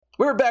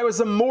We're back with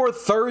some more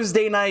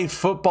Thursday night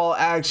football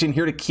action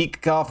here to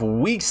kick off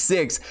week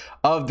 6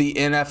 of the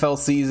NFL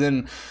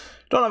season.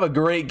 Don't have a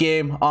great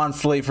game on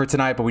slate for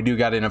tonight, but we do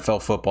got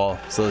NFL football,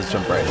 so let's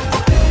jump right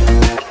in.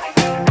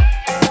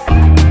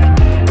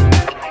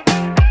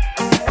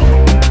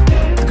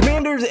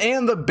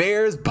 And the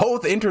Bears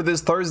both enter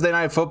this Thursday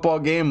night football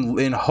game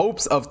in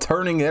hopes of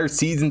turning their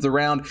seasons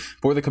around.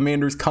 For the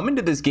Commanders, come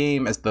into this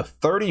game as the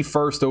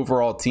 31st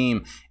overall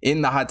team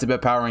in the Hot Tip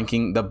Bet Power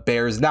Ranking. The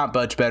Bears not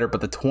much better,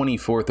 but the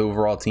 24th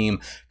overall team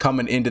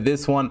coming into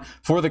this one.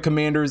 For the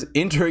Commanders,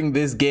 entering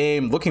this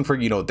game looking for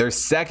their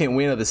second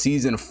win of the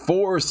season,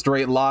 4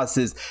 straight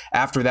losses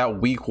after that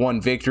week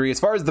 1 victory. As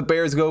far as the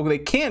Bears go, they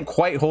can't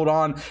quite hold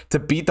on to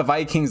beat the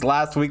Vikings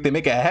last week. They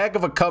make a heck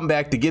of a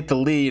comeback to get the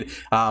lead,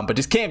 but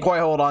just can't quite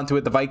hold on to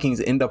it. The Vikings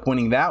end up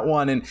winning that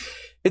one, and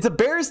it's a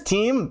Bears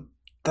team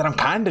that I'm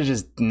kind of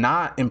just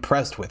not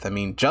impressed with. I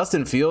mean,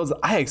 Justin Fields,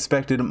 I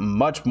expected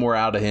much more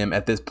out of him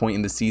at this point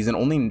in the season.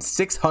 Only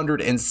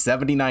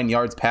 679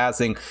 yards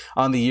passing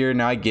on the year.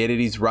 Now I get it,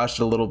 he's rushed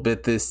a little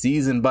bit this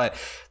season, but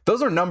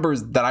those are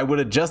numbers that I would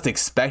have just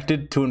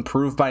expected to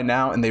improve by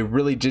now, and they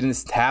really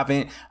just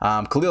haven't.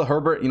 Khalil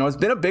Herbert, has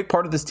been a big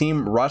part of this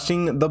team,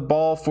 rushing the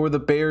ball for the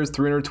Bears,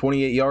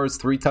 328 yards,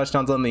 3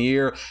 touchdowns on the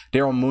year.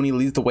 Darnell Mooney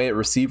leads the way at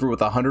receiver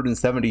with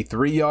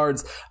 173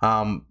 yards.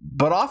 But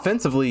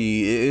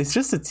offensively, it's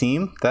just a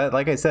team that,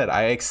 like I said,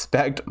 I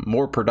expect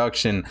more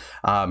production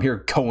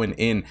here going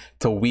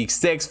into week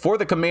 6. For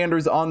the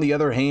Commanders, on the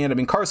other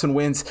hand, Carson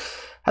Wentz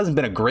hasn't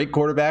been a great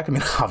quarterback.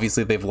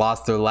 Obviously they've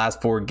lost their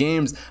last 4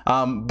 games,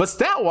 but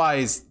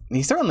stat-wise,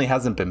 he certainly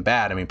hasn't been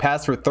bad.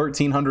 Passed for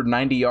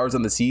 1,390 yards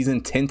on the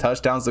season, 10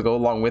 touchdowns to go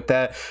along with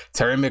that.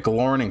 Terry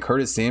McLaurin and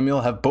Curtis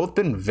Samuel have both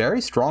been very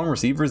strong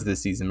receivers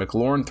this season.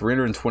 McLaurin,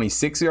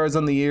 326 yards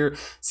on the year.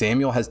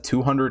 Samuel has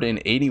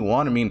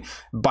 281.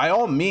 By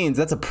all means,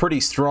 that's a pretty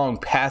strong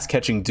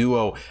pass-catching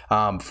duo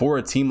for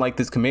a team like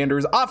this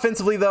Commanders.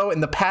 Offensively, though, in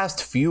the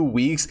past few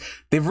weeks,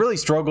 they've really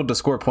struggled to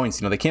score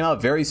points. They came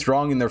out very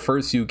strong in their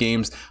first few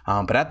games,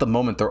 but at the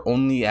moment, they're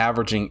only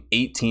averaging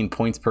 18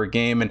 points per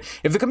game. And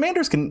if the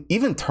Commanders can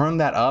even turn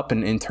that up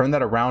and turn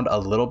that around a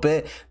little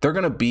bit, they're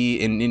going to be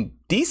in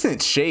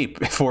decent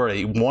shape for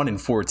a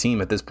 1-4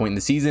 team at this point in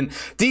the season.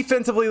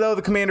 Defensively, though,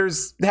 the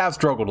Commanders have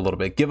struggled a little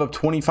bit, give up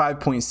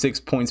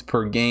 25.6 points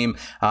per game.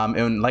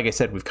 And like I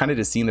said, we've kind of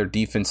just seen their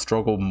defense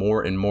struggle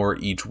more and more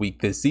each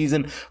week this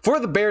season. For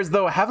the Bears,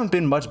 though, haven't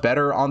been much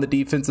better on the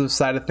defensive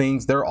side of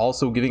things. They're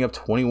also giving up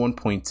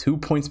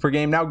 21.2 points per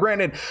game. Now,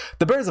 granted,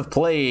 the Bears have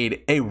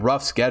played a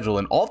rough schedule,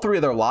 and all 3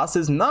 of their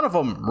losses, none of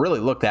them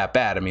really look that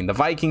bad. The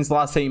Vikings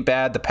loss ain't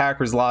bad. The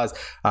Packers loss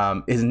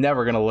is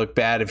never going to look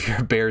bad if you're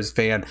a Bears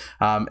fan.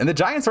 And the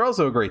Giants are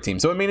also a great team.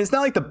 So, it's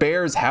not like the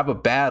Bears have a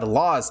bad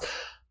loss,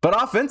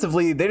 but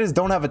offensively, they just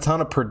don't have a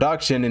ton of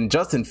production, and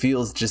Justin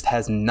Fields just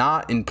has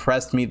not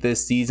impressed me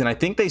this season. I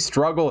think they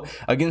struggle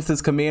against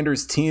this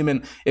Commanders team,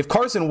 and if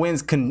Carson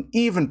Wentz can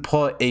even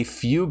put a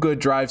few good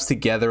drives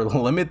together,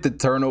 limit the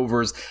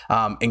turnovers,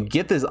 and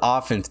get this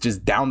offense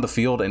just down the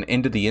field and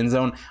into the end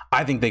zone,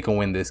 I think they can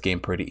win this game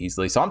pretty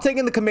easily. So I'm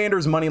taking the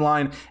Commanders money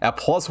line at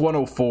plus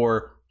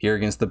 104 here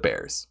against the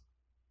Bears.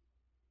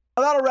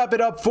 That'll wrap it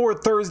up for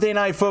Thursday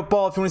night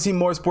football. If you want to see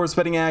more sports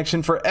betting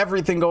action for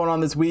everything going on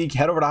this week,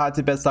 head over to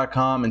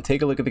hottipbets.com and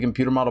take a look at the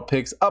computer model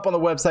picks up on the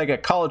website.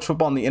 Got college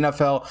football and the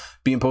NFL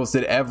being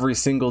posted every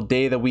single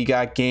day that we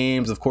got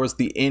games. Of course,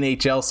 the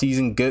NHL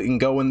season getting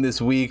going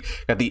this week.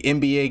 Got the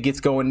NBA gets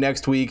going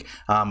next week.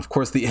 Of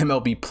course, the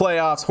MLB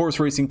playoffs,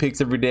 horse racing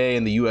picks every day,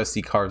 and the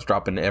UFC cards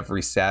dropping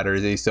every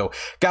Saturday. So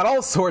got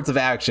all sorts of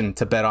action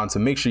to bet on. So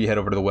make sure you head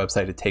over to the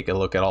website to take a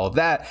look at all of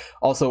that.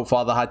 Also,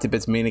 follow the Hot Tip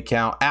Bets main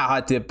account at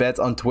Hot Tip Bets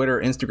on Twitter,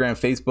 Instagram,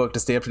 Facebook to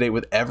stay up to date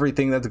with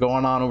everything that's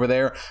going on over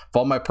there.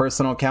 Follow my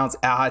personal accounts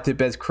at Hot Tip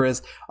Bets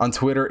Chris on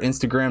Twitter,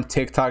 Instagram,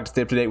 TikTok to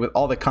stay up to date with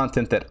all the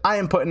content that I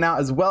am putting out,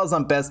 as well as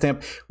on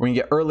BetStamp, where you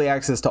can get early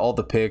access to all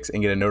the picks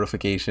and get a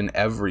notification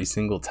every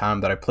single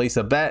time that I place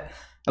a bet.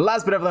 And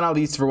last but definitely not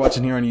least, for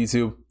watching here on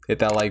YouTube, hit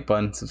that like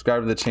button,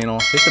 subscribe to the channel,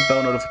 hit the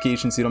bell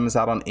notification so you don't miss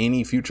out on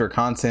any future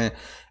content,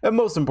 and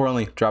most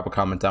importantly, drop a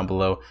comment down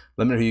below.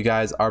 Let me know who you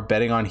guys are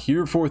betting on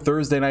here for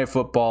Thursday night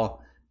football.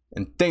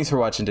 And thanks for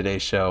watching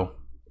today's show.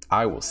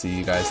 I will see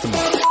you guys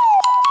tomorrow.